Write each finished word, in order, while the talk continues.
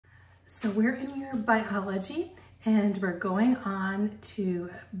So we're in your biology and we're going on to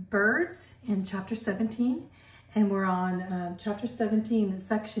birds in chapter 17, and we're on chapter 17,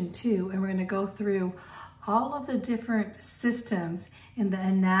 section 2, and we're going to go through all of the different systems in the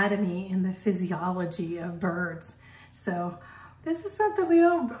anatomy and the physiology of birds. So this is something we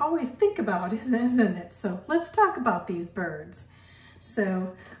don't always think about, isn't it? So let's talk about these birds.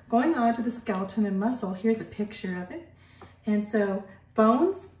 So going on to the skeleton and muscle, here's a picture of it. And so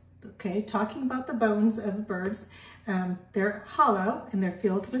bones, okay, talking about the bones of birds, they're hollow and they're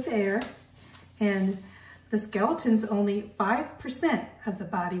filled with air, and the skeleton's only 5% of the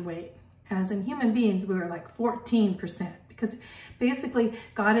body weight. As in human beings, we were like 14%, because basically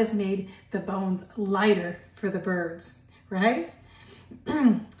God has made the bones lighter for the birds, right?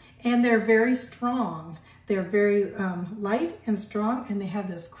 And they're very strong. They're very light and strong, and they have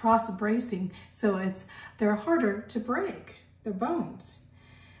this cross bracing, so they're harder to break, their bones.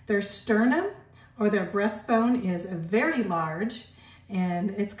 Their sternum or their breastbone is very large,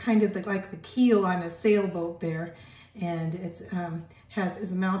 and it's kind of like the keel on a sailboat there, and it's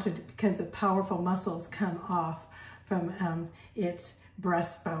is mounted because the powerful muscles come off from its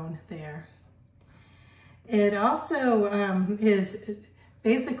breastbone there. It also is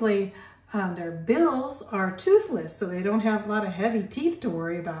basically their bills are toothless, so they don't have a lot of heavy teeth to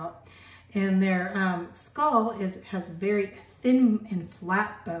worry about. And their skull has very thin and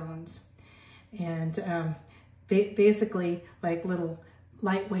flat bones, and basically like little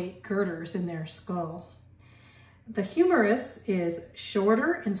lightweight girders in their skull. The humerus is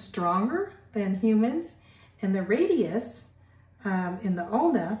shorter and stronger than humans, and the radius in the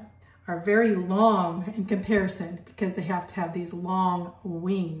ulna are very long in comparison, because they have to have these long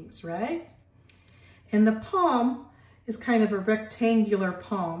wings, right? And the palm is kind of a rectangular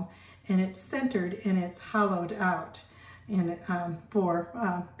palm, and it's centered and it's hollowed out and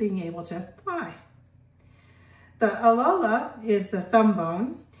for being able to fly. The alveola is the thumb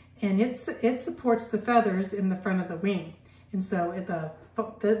bone, and it supports the feathers in the front of the wing. And so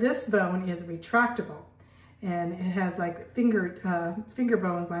this bone is retractable, and it has like finger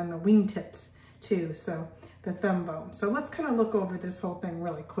bones on the wingtips too, so the thumb bone. So let's kind of look over this whole thing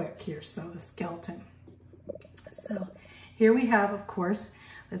really quick here. So the skeleton. So here we have, of course,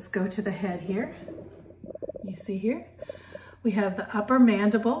 let's go to the head here. You see here, we have the upper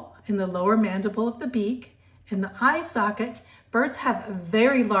mandible and the lower mandible of the beak, and the eye socket. Birds have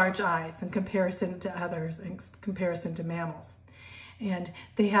very large eyes in comparison to others, in comparison to mammals. And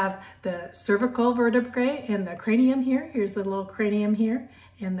they have the cervical vertebrae and the cranium here. Here's the little cranium here,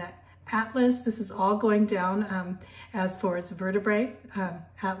 and the atlas. This is all going down as for its vertebrae.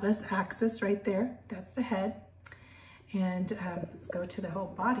 Atlas axis right there, that's the head. And let's go to the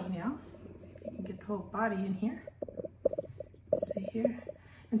whole body now. See if we can get the whole body in here. See here.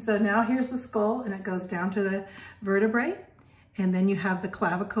 And so now here's the skull, and it goes down to the vertebrae. And then you have the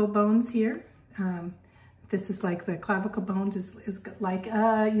clavicle bones here. This is like the clavicle bones is like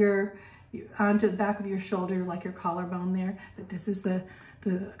your onto the back of your shoulder, like your collarbone there. But this is the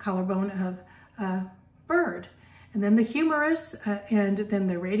collarbone of a bird. And then the humerus and then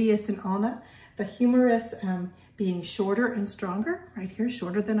the radius and ulna. The humerus being shorter and stronger, right here,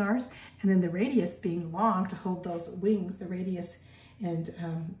 shorter than ours. And then the radius being long to hold those wings, the radius and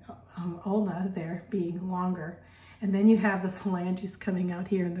ulna there being longer. And then you have the phalanges coming out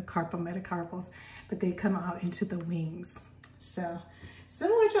here in the carpometacarpals, but they come out into the wings. So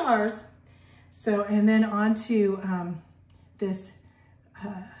similar to ours. So, and then on to this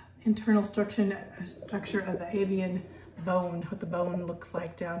internal structure of the avian bone, what the bone looks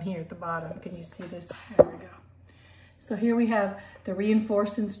like down here at the bottom. Can you see this? There we go. So here we have the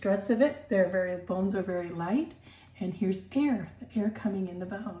reinforced struts of it. Bones are very light. And here's air, the air coming in the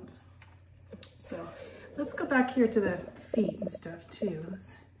bones. So let's go back here to the feet and stuff too.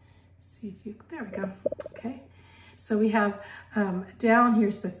 Let's see if there we go. Okay. So we have down,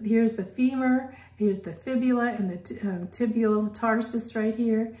 here's the femur, here's the fibula and the tibial tarsus right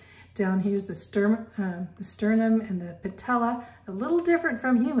here. Down here's the sternum and the patella. A little different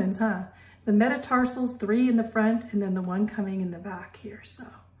from humans, huh? The metatarsals, 3 in the front, and then the 1 coming in the back here. So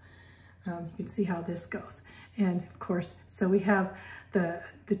you can see how this goes. And of course, so we have the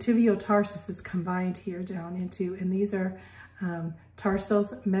tibiotarsus is combined here down into, and these are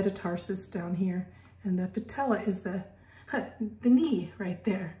tarsos, metatarsus down here, and the patella is the knee right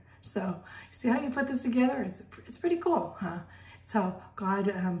there. So see how you put this together? It's pretty cool, huh? It's how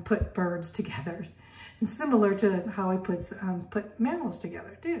God put birds together, and similar to how He put mammals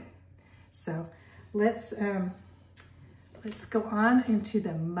together too. So let's go on into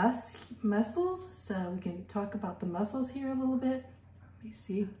the muscles. So we can talk about the muscles here a little bit. Let me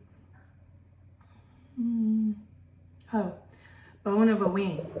see. Oh, bone of a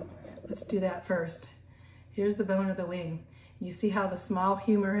wing. Let's do that first. Here's the bone of the wing. You see how the small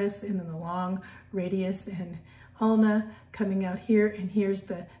humerus and then the long radius and ulna coming out here, and here's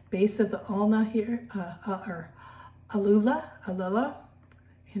the base of the ulna here, or alula,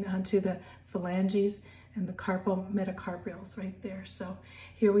 and onto the phalanges and the carpal metacarpals right there. So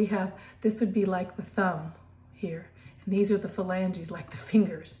here we have, this would be like the thumb here, and these are the phalanges, like the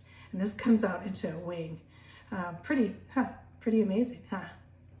fingers, and this comes out into a wing. Pretty amazing, huh?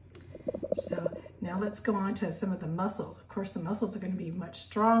 So now let's go on to some of the muscles. Of course, the muscles are going to be much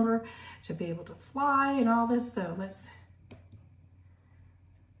stronger to be able to fly and all this. So let's,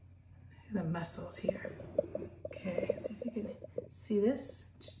 the muscles here. Okay, see if you can see this.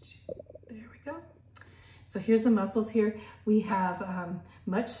 There we go. So here's the muscles here. We have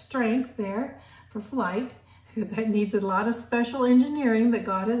much strength there for flight, because that needs a lot of special engineering that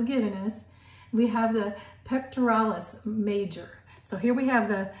God has given us. We have the pectoralis major. So here we have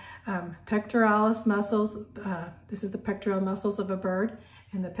the pectoralis muscles. This is the pectoral muscles of a bird,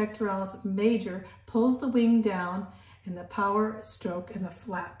 and the pectoralis major pulls the wing down in the power stroke and the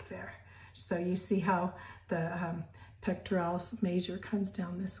flap there. So you see how the pectoralis major comes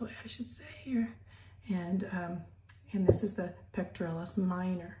down this way, I should say here. And this is the pectoralis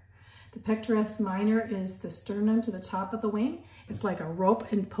minor. The pectoralis minor is the sternum to the top of the wing. It's like a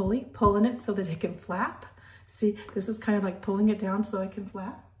rope and pulley, pulling it so that it can flap. See, this is kind of like pulling it down so it can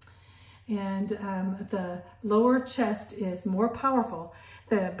flap. And the lower chest is more powerful.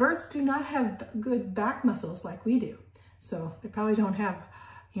 The birds do not have good back muscles like we do. So they probably don't have,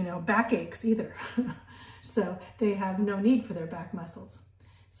 you know, back aches either. So they have no need for their back muscles.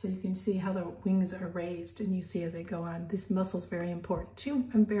 So you can see how the wings are raised, and you see as they go on. This muscle is very important, two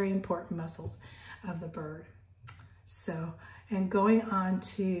very important muscles of the bird. So, and going on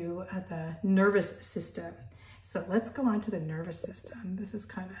to the nervous system. So let's go on to the nervous system. This is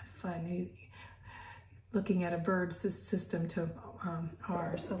kind of fun, looking at a bird's system to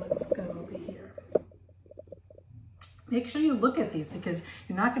ours. So let's go over here. Make sure you look at these, because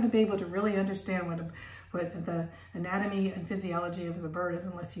you're not going to be able to really understand what the anatomy and physiology of a bird is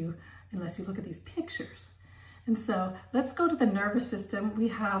unless you look at these pictures. And so let's go to the nervous system. We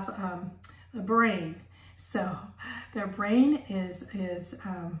have a brain. So their brain is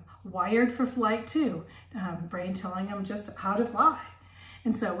wired for flight too. Brain telling them just how to fly.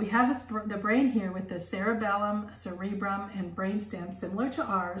 And so we have the brain here with the cerebellum, cerebrum, and brainstem, similar to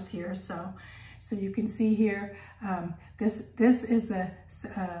ours here. So you can see here, this is the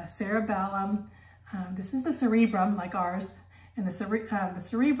cerebellum. This is the cerebrum, like ours. And the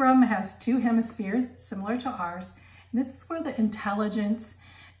cerebrum has two hemispheres, similar to ours. And this is where the intelligence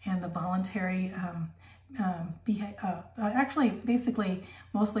and the voluntary, actually, basically,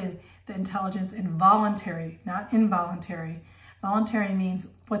 mostly the intelligence and voluntary, not involuntary. Voluntary means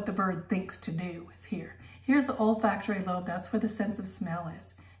what the bird thinks to do is here. Here's the olfactory lobe. That's where the sense of smell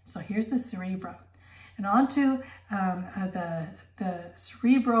is. So here's the cerebrum. And onto the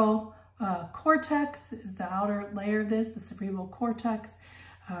cerebral cortex is the outer layer of this, the cerebral cortex,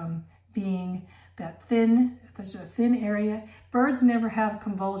 being that thin area. Birds never have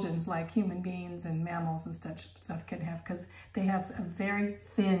convulsions like human beings and mammals and stuff can have, because they have a very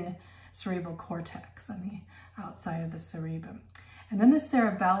thin cerebral cortex on the outside of the cerebrum. And then the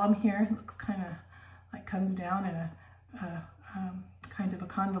cerebellum here looks kind of like comes down in a kind of a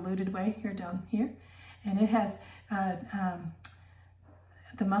convoluted way here down here. And it has the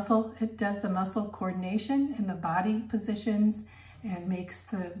muscle, it does the muscle coordination in the body positions and makes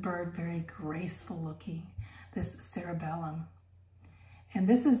the bird very graceful looking, this cerebellum. And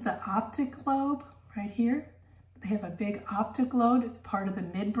this is the optic lobe right here. They have a big optic lobe. It's part of the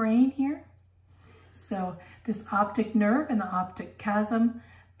midbrain here. So this optic nerve and the optic chiasm,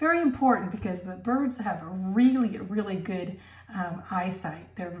 very important, because the birds have a really, really good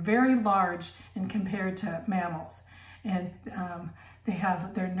eyesight. They're very large in compared to mammals. And they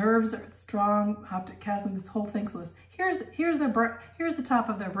have, their nerves are strong, optic chiasm, this whole thing. So this, here's the top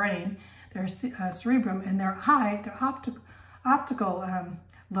of their brain, their cerebrum, and their eye, their optical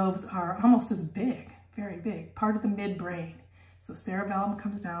lobes are almost as big, very big, part of the midbrain. So cerebellum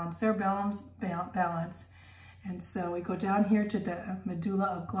comes down, cerebellum's balance. And so we go down here to the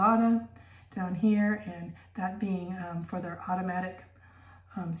medulla oblongata, down here, and that being for their automatic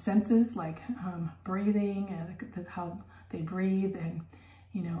senses, like breathing and how they breathe, and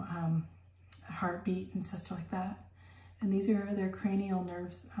heartbeat and such like that. And these are their cranial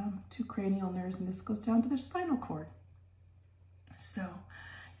nerves, two cranial nerves, and this goes down to their spinal cord. So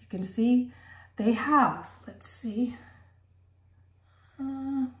you can see they have, let's see,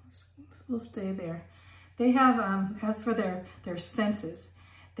 we'll stay there. They have, as for their senses,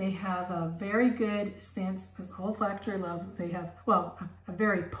 they have a very good sense, this olfactory love. They have, well, a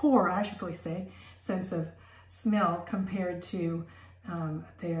very poor, I should say, sense of smell compared to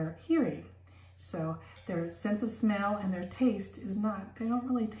their hearing. So their sense of smell and their taste is not, they don't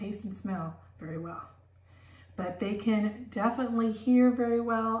really taste and smell very well. But they can definitely hear very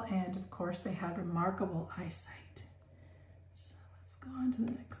well, and of course they have remarkable eyesight. So let's go on to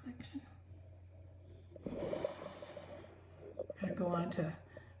the next section. I'm going to go on to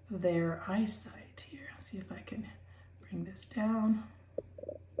their eyesight here. See if I can bring this down.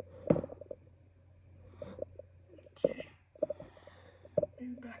 Okay,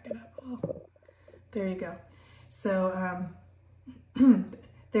 maybe back it up. Oh, there you go. So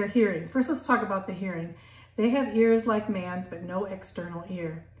their hearing. First, let's talk about the hearing. They have ears like man's, but no external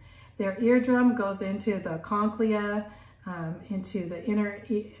ear. Their eardrum goes into the conchlea, into the inner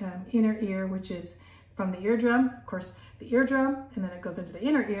ear, which is from the eardrum, of course, the eardrum, and then it goes into the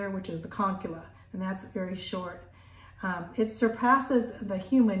inner ear, which is the concula, and that's very short. It surpasses the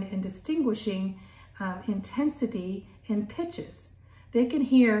human in distinguishing intensity and pitches. They can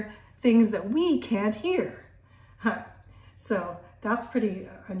hear things that we can't hear. So that's pretty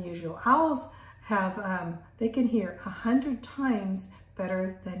unusual. Owls have, they can hear 100 times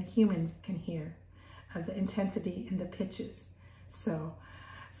better than humans can hear the intensity and the pitches.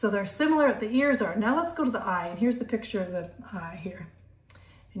 So they're similar, the ears are. Now let's go to the eye, and here's the picture of the eye here.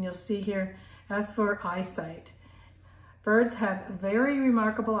 And you'll see here, as for eyesight, birds have very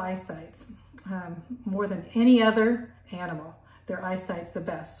remarkable eyesights, more than any other animal. Their eyesight's the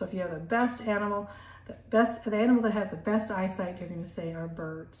best. So if you have the best animal, the animal that has the best eyesight, you're going to say are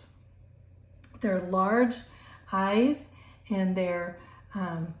birds. Their large eyes and their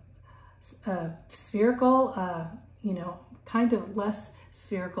spherical, you know, kind of less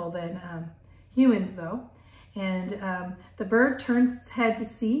spherical than humans though. And the bird turns its head to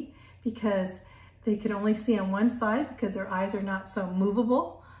see because they can only see on one side because their eyes are not so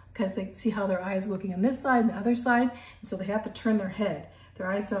movable, because they see how their eyes looking on this side and the other side. And so they have to turn their head.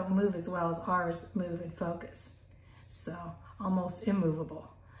 Their eyes don't move as well as ours move and focus. So almost immovable.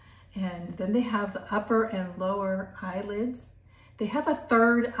 And then they have the upper and lower eyelids. They have a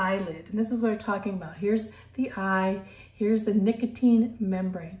third eyelid, and this is what we're talking about. Here's the eye, here's the nicotine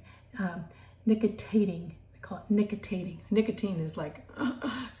membrane. Nicotinating, they call it nicotinating. Nicotine is like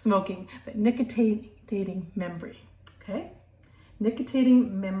smoking, but nicotinating membrane, okay?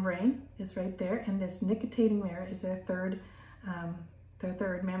 Nicotinating membrane is right there, and this nicotinating there is their third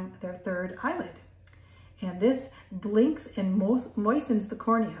eyelid. And this blinks and moistens the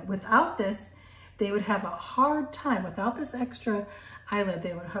cornea. Without this, they would have a hard time. Without this extra eyelid,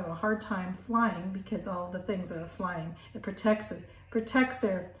 they would have a hard time flying, because all the things that are flying, it protects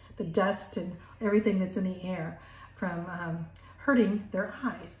the dust and everything that's in the air from hurting their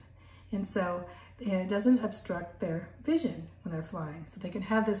eyes. And so it doesn't obstruct their vision when they're flying. So they can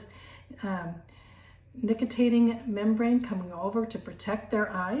have this nicotinating membrane coming over to protect their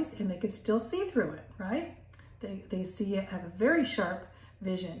eyes, and they can still see through it, right? They have a very sharp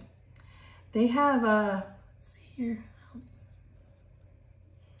vision. They have let's see here.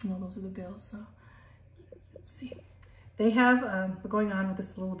 Well, those are the bills, so let's see. They have, we're going on with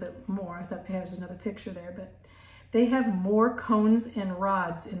this a little bit more. I thought there's another picture there, but they have more cones and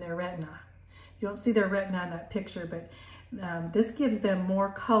rods in their retina. You don't see their retina in that picture, but this gives them more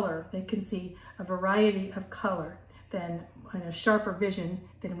color. They can see a variety of color and a sharper vision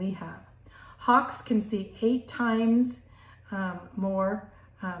than we have. Hawks can see 8 times more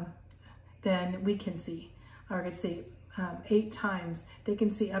than we can see, or can see 8 times. They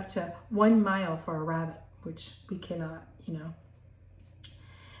can see up to 1 mile for a rabbit, which we cannot, you know.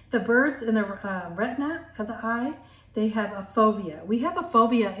 The birds in the retina of the eye, they have a fovea. We have a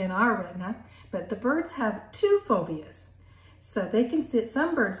fovea in our retina, but the birds have 2 foveas. So they can see,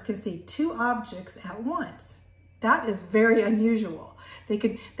 some birds can see 2 objects at once. That is very unusual.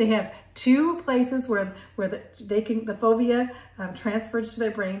 They have 2 places where the fovea transfers to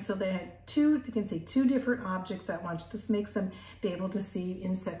their brain, so they can see 2 different objects at once. This makes them be able to see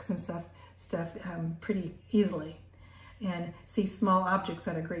insects and stuff pretty easily, and see small objects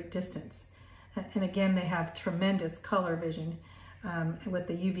at a great distance. And again, they have tremendous color vision with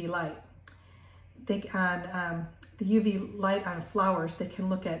the UV light. The UV light on flowers, they can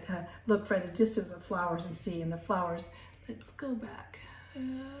look for the distance of flowers and see. And the flowers, let's go back.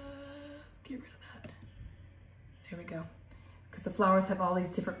 Let's get rid of that. There we go. Because the flowers have all these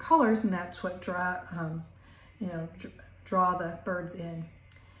different colors, and that's what draw the birds in.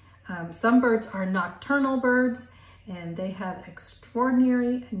 Some birds are nocturnal birds, and they have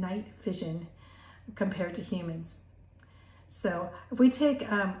extraordinary night vision. compared to humans. So if we take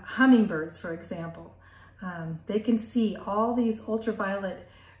hummingbirds, for example, they can see all these ultraviolet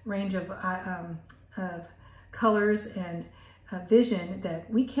range of colors and vision that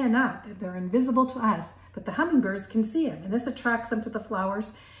we cannot. They're invisible to us, but the hummingbirds can see them. And this attracts them to the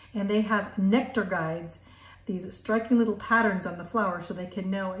flowers, and they have nectar guides, these striking little patterns on the flowers so they can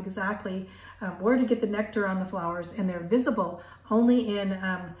know exactly where to get the nectar on the flowers, and they're visible only in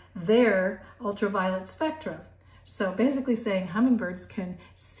their ultraviolet spectrum. So basically saying hummingbirds can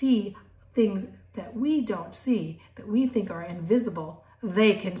see things that we don't see, that we think are invisible,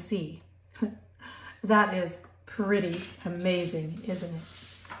 they can see. That is pretty amazing, isn't it?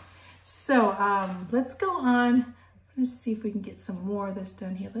 So let's go on. Let's see if we can get some more of this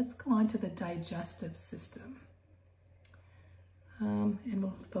done here. Let's go on to the digestive system. And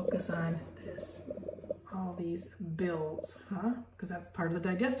we'll focus on this, all these bills, because that's part of the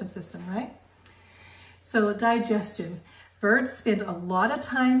digestive system, right? So digestion. Birds spend a lot of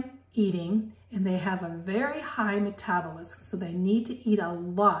time eating, and they have a very high metabolism, so they need to eat a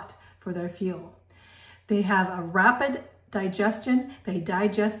lot for their fuel. They have a rapid digestion. They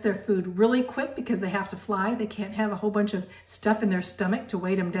digest their food really quick because they have to fly. They can't have a whole bunch of stuff in their stomach to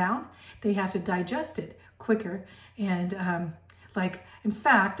weight them down. They have to digest it quicker. And in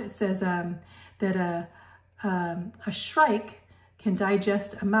fact, it says that a shrike can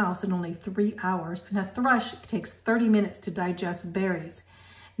digest a mouse in only 3 hours, and a thrush takes 30 minutes to digest berries.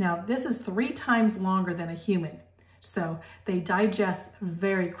 Now, this is 3 times longer than a human, so they digest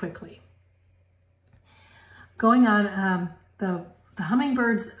very quickly. Going on, the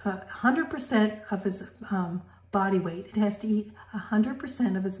hummingbird's 100% of its body weight. It has to eat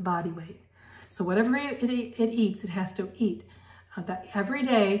 100% of its body weight. So whatever it eats, it has to eat that every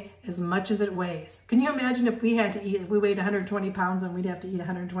day as much as it weighs. Can you imagine if we had to eat, if we weighed 120 pounds and we'd have to eat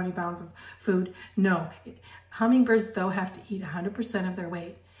 120 pounds of food? No. Hummingbirds, though, have to eat 100% of their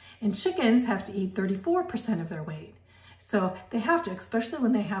weight. And chickens have to eat 34% of their weight. So they have to, especially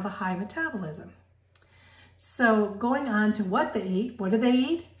when they have a high metabolism. So going on to what they eat, what do they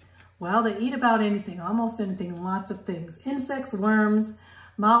eat? Well, they eat about anything, almost anything, lots of things. Insects, worms,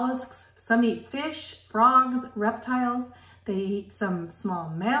 mollusks, some eat fish, frogs, reptiles. They eat some small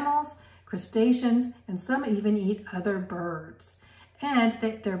mammals, crustaceans, and some even eat other birds. And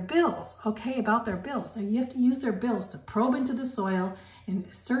their bills, okay, about their bills. Now you have to use their bills to probe into the soil and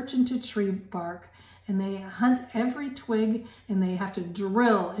search into tree bark. And they hunt every twig, and they have to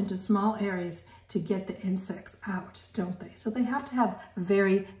drill into small areas to get the insects out, don't they? So they have to have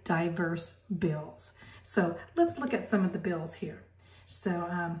very diverse bills. So let's look at some of the bills here.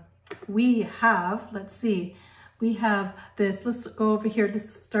 So we have, let's see, we have this, let's go over here,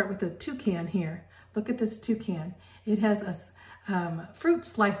 let's start with the toucan here. Look at this toucan. It has a fruit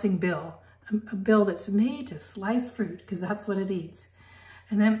slicing bill, a bill that's made to slice fruit because that's what it eats.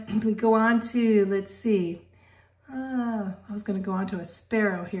 And then we go on to, let's see, I was gonna go on to a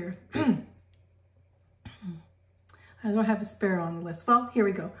sparrow here. I don't have a sparrow on the list. Well, here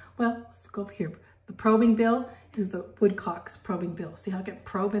we go. Well, let's go over here. The probing bill is the woodcock's probing bill. See how I can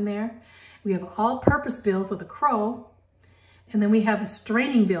probe in there? We have all-purpose bill for the crow, and then we have a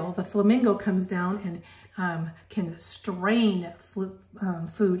straining bill. The flamingo comes down and can strain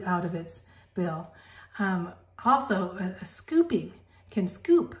food out of its bill. Also, a scooping can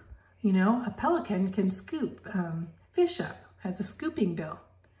scoop. You know, a pelican can scoop fish up, has a scooping bill.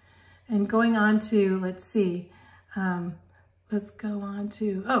 And going on to, let's see, let's go on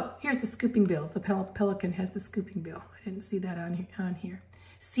to, oh, here's the scooping bill. The pelican has the scooping bill. I didn't see that on here.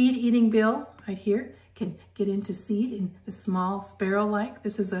 Seed eating bill right here can get into seed in the small sparrow-like.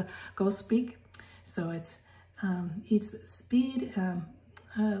 This is a grosbeak, so it's eats speed.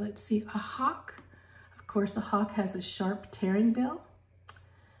 Let's see, a hawk. Of course, a hawk has a sharp tearing bill.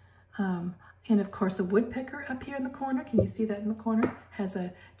 And of course, a woodpecker up here in the corner, can you see that in the corner? Has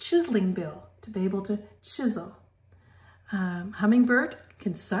a chiseling bill to be able to chisel. Hummingbird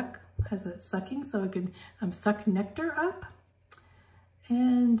can suck, has a sucking, so it can suck nectar up.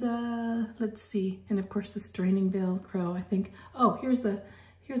 And let's see, and of course the straining bill, crow, I think. Oh, here's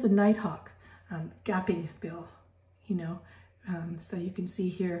a nighthawk, gapping bill, you know. So you can see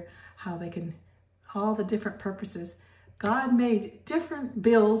here how they can, all the different purposes. God made different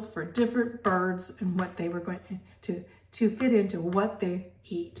bills for different birds and what they were going to fit into what they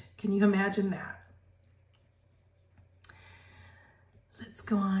eat. Can you imagine that? Let's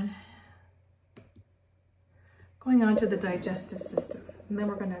go on. Going on to the digestive system, and then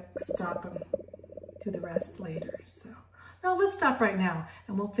we're going to stop and do the rest later. So, no, let's stop right now,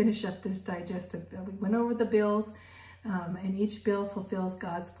 and we'll finish up this digestive bill. We went over the bills. And each bill fulfills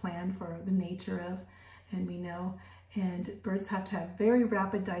God's plan for the nature of, and we know, and birds have to have very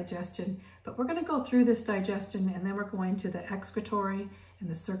rapid digestion, but we're going to go through this digestion and then we're going to the excretory and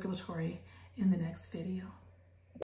the circulatory in the next video.